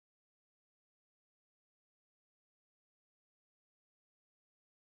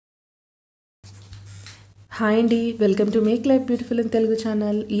Hi అండి, welcome to make life beautiful in Telugu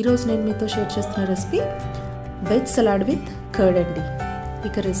channel. ఈరోజు నేను మీతో షేర్ చేస్తున్న recipe veg salad with curd అండి.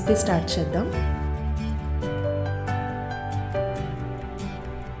 ఇక రెసిపీ స్టార్ట్ చేద్దాం.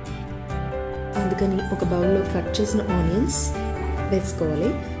 అందుకని ఒక బౌల్లో కట్ చేసిన ఆనియన్స్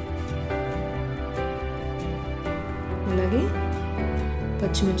వేసుకోవాలి. అలాగే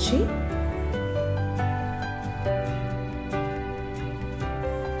పచ్చిమిర్చి,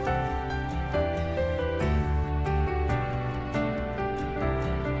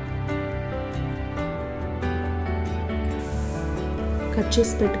 కట్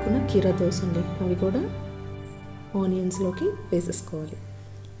చేసి పెట్టుకున్న కీరా దోస అండి, అవి కూడా ఆనియన్స్లోకి వేసేసుకోవాలి.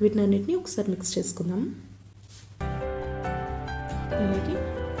 వీటిని అన్నిటిని ఒకసారి మిక్స్ చేసుకుందాం. అలాగే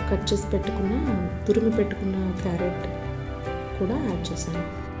కట్ చేసి పెట్టుకున్న తురిమి పెట్టుకున్న క్యారెట్ కూడా యాడ్ చేశాను.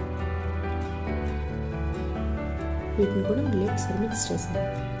 వీటిని కూడా మళ్ళీ ఒకసారి మిక్స్ చేశాను.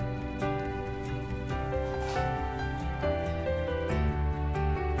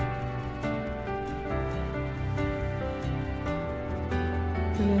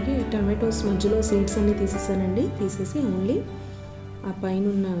 అలాగే టమాటోస్ మధ్యలో సీడ్స్ అన్నీ తీసేసానండి. తీసేసి ఓన్లీ ఆ పైన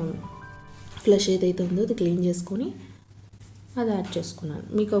ఉన్న ఫ్లెష్ ఏదైతే ఉందో అది క్లీన్ చేసుకొని అది యాడ్ చేసుకున్నాను.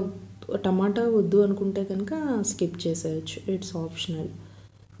 మీకు టమాటా వద్దు అనుకుంటే కనుక స్కిప్ చేసేయచ్చు, ఇట్స్ ఆప్షనల్.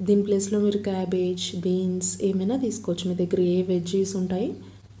 దీని ప్లేస్లో మీరు క్యాబేజ్, బీన్స్ ఏమైనా తీసుకోవచ్చు. మీ దగ్గర ఏ వెజ్జీస్ ఉంటాయి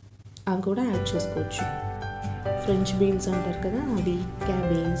అవి కూడా యాడ్ చేసుకోవచ్చు. ఫ్రెంచ్ బీన్స్ అంటారు కదా, అవి,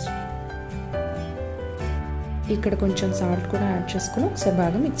 క్యాబేజ్. ఇక్కడ కొంచెం సాల్ట్ కూడా యాడ్ చేసుకుని ఒకసారి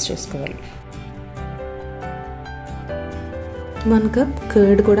బాగా మిక్స్ చేసుకోవాలి. 1 కప్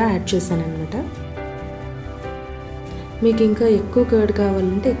కర్డ్ కూడా యాడ్ చేశాను అనమాట. మీకు ఇంకా ఎక్కువ కర్డ్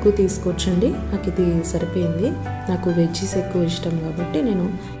కావాలంటే ఎక్కువ తీసుకోవచ్చండి. నాకు ఇది సరిపోయింది. నాకు వెజ్జీస్ ఎక్కువ ఇష్టం కాబట్టి నేను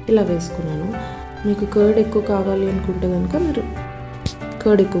ఇలా వేసుకున్నాను. మీకు కర్డ్ ఎక్కువ కావాలి అనుకుంటే కనుక మీరు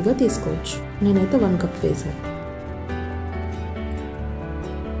కర్డ్ ఎక్కువగా తీసుకోవచ్చు. నేనైతే 1 కప్ వేసాను.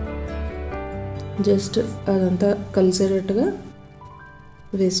 జస్ట్ అదంతా కలిసేటట్టుగా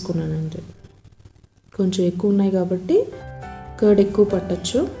వేసుకున్నాను అంతే. కొంచెం ఎక్కువ ఉన్నాయి కాబట్టి కర్డ్ ఎక్కువ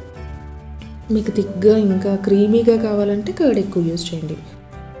పట్టచ్చు. మీకు థిక్గా ఇంకా క్రీమీగా కావాలంటే కర్డ్ ఎక్కువ యూజ్ చేయండి.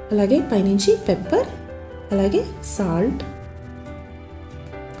 అలాగే పైనుంచి పెప్పర్, అలాగే సాల్ట్,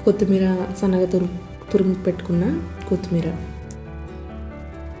 కొత్తిమీర, సన్నగా తురుము పెట్టుకున్న కొత్తిమీర,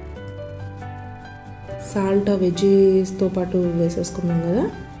 సాల్ట్ వెజ్జీస్తో పాటు వేసేసుకున్నాం కదా.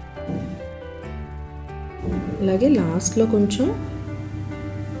 అలాగే లాస్ట్లో కొంచెం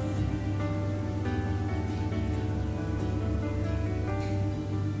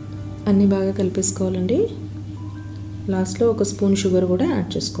అన్నీ బాగా కలిపేసుకోవాలండి. లాస్ట్లో 1 స్పూన్ షుగర్ కూడా యాడ్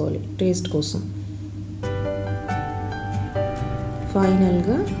చేసుకోవాలి టేస్ట్ కోసం.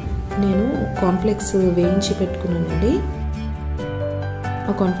 ఫైనల్గా నేను కార్న్ఫ్లేక్స్ వేయించి పెట్టుకున్నానండి.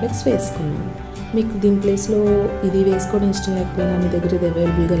 ఆ కార్న్ఫ్లేక్స్ వేసుకున్నాను. మీకు దీని ప్లేస్లో ఇది వేసుకోవడం ఇష్టం లేకపోయినా, మీ దగ్గర ఇది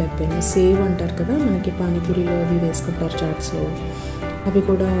అవైలబుల్గా లేకపోయినా, సేవ్ అంటారు కదా మనకి పానీపూరిలో అవి వేసుకుంటారు చాట్స్లో, అవి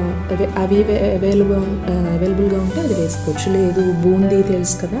కూడా అవి అవైలబుల్గా ఉంటే అది వేసుకోవచ్చు. లేదు బూందీ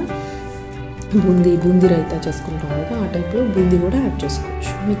తెలుసు కదా, బూందీ రైతా చేసుకుంటాం కదా, ఆ టైప్లో బూందీ కూడా యాడ్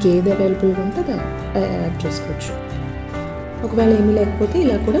చేసుకోవచ్చు. మీకు ఏది అవైలబుల్గా ఉంటే అది యాడ్ చేసుకోవచ్చు. ఒకవేళ ఏమీ లేకపోతే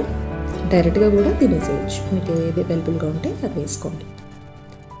ఇలా కూడా డైరెక్ట్గా కూడా తినేసేయచ్చు. మీకు ఏది అవైలబుల్గా ఉంటే అది వేసుకోండి.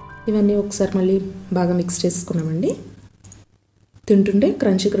 ఇవన్నీ ఒకసారి మళ్ళీ బాగా మిక్స్ చేసుకున్నామండి. తింటుంటే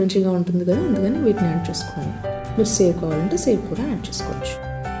క్రంచీగా ఉంటుంది కదా, అందుకని వీటిని యాడ్ చేసుకున్నాను. మీరు సేవ్ కావాలంటే సేవ్ కూడా యాడ్ చేసుకోవచ్చు.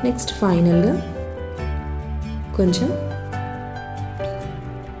 నెక్స్ట్ ఫైనల్గా కొంచెం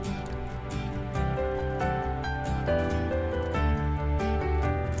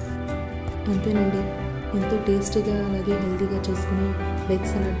అంతేనండి. ఎంతో టేస్టీగా అలాగే హెల్తీగా చేసుకుని veg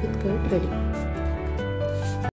salad with curd ready.